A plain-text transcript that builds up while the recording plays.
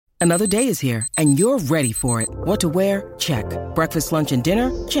Another day is here, and you're ready for it. What to wear? Check. Breakfast, lunch, and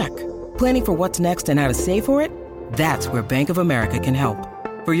dinner? Check. Planning for what's next and how to save for it? That's where Bank of America can help.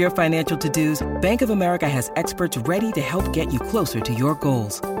 For your financial to-dos, Bank of America has experts ready to help get you closer to your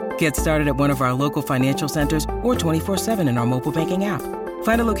goals. Get started at one of our local financial centers or 24/7 in our mobile banking app.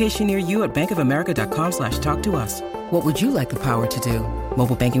 Find a location near you at bankofamerica.com/talktous. What would you like the power to do?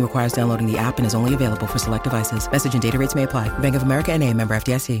 Mobile banking requires downloading the app and is only available for select devices. Message and data rates may apply. Bank of America N.A., member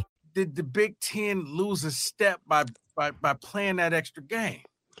FDIC. Did the Big Ten lose a step by playing that extra game?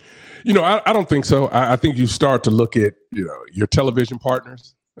 I don't think so. I think you start to look at, your television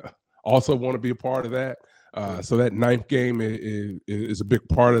partners also want to be a part of that. So that ninth game is a big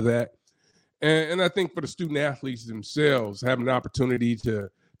part of that. And I think for the student athletes themselves, having an opportunity to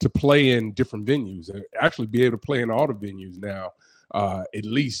play in different venues and actually be able to play in all the venues now, at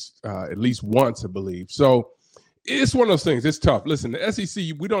least once, I believe. So it's one of those things. It's tough. Listen, the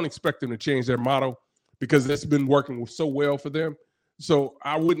SEC, we don't expect them to change their motto because it's been working so well for them. So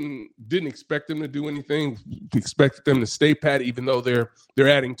I didn't expect them to do anything. We expected them to stay pat, even though they're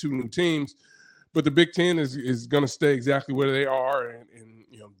adding 2 new teams. But the Big Ten is going to stay exactly where they are, and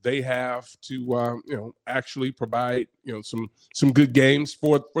they have to actually provide some good games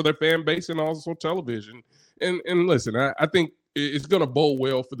for their fan base and also television. And listen, I think it's going to bode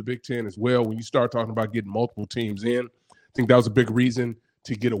well for the Big Ten as well when you start talking about getting multiple teams in. I think that was a big reason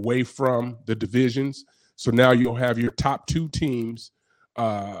to get away from the divisions. So now you'll have your top 2 teams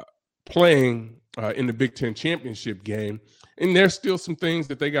playing in the Big Ten championship game. And there's still some things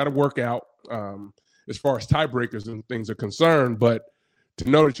that they got to work out as far as tiebreakers and things are concerned. But to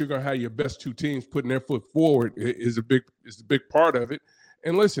know that you're going to have your best 2 teams putting their foot forward is a big part of it.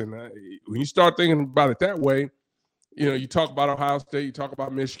 And listen, when you start thinking about it that way, you talk about Ohio State, you talk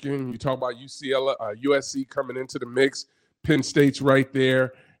about Michigan, you talk about USC coming into the mix, Penn State's right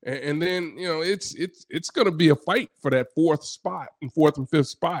there. And then, it's going to be a fight for that 4th spot and 4th and 5th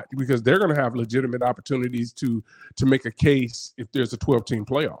spot because they're going to have legitimate opportunities to make a case if there's a 12-team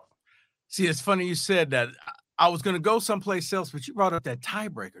playoff. See, it's funny you said that. I was going to go someplace else, but you brought up that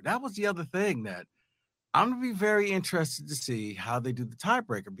tiebreaker. That was the other thing that I'm going to be very interested to see how they do the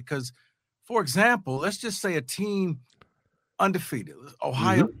tiebreaker because, for example, let's just say a team undefeated.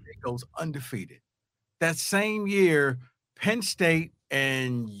 Ohio State goes undefeated. That same year, Penn State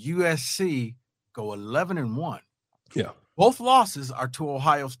and USC go 11-1. Yeah. Both losses are to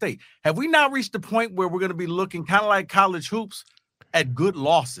Ohio State. Have we now reached the point where we're going to be looking kind of like college hoops at good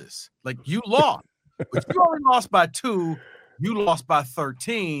losses? Like you lost, but you only lost by 2. You lost by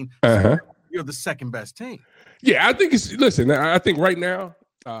 13. So you're the second best team. Yeah, I think I think right now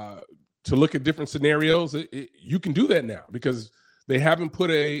to look at different scenarios, you can do that now because they haven't put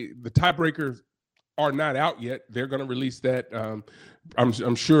the tiebreakers are not out yet. They're going to release that.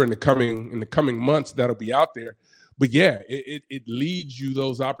 I'm sure in the coming months that'll be out there. But yeah, it leads you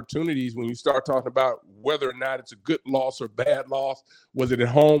those opportunities when you start talking about whether or not it's a good loss or bad loss. Was it at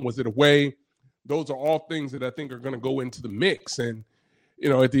home? Was it away? Those are all things that I think are going to go into the mix. And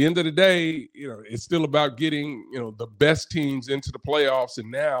at the end of the day, it's still about getting the best teams into the playoffs. And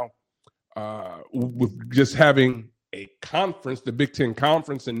now with just having a conference, the Big Ten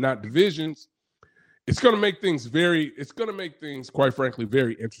conference, and not divisions. It's going to make things quite frankly,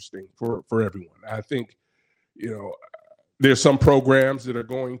 very interesting for everyone. I think, there's some programs that are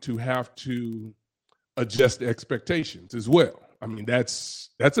going to have to adjust the expectations as well. I mean, that's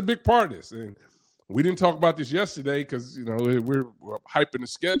a big part of this. And we didn't talk about this yesterday because, we're hyping the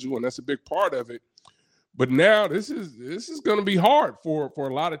schedule and that's a big part of it. But now this is going to be hard for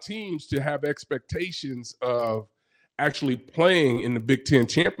a lot of teams to have expectations of actually playing in the Big Ten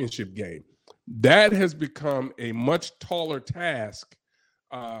championship game. That has become a much taller task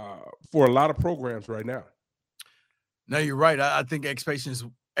for a lot of programs right now. No, you're right. I think expectations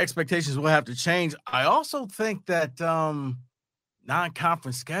will have to change. I also think that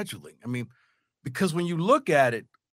non-conference scheduling. I mean, because when you look at it,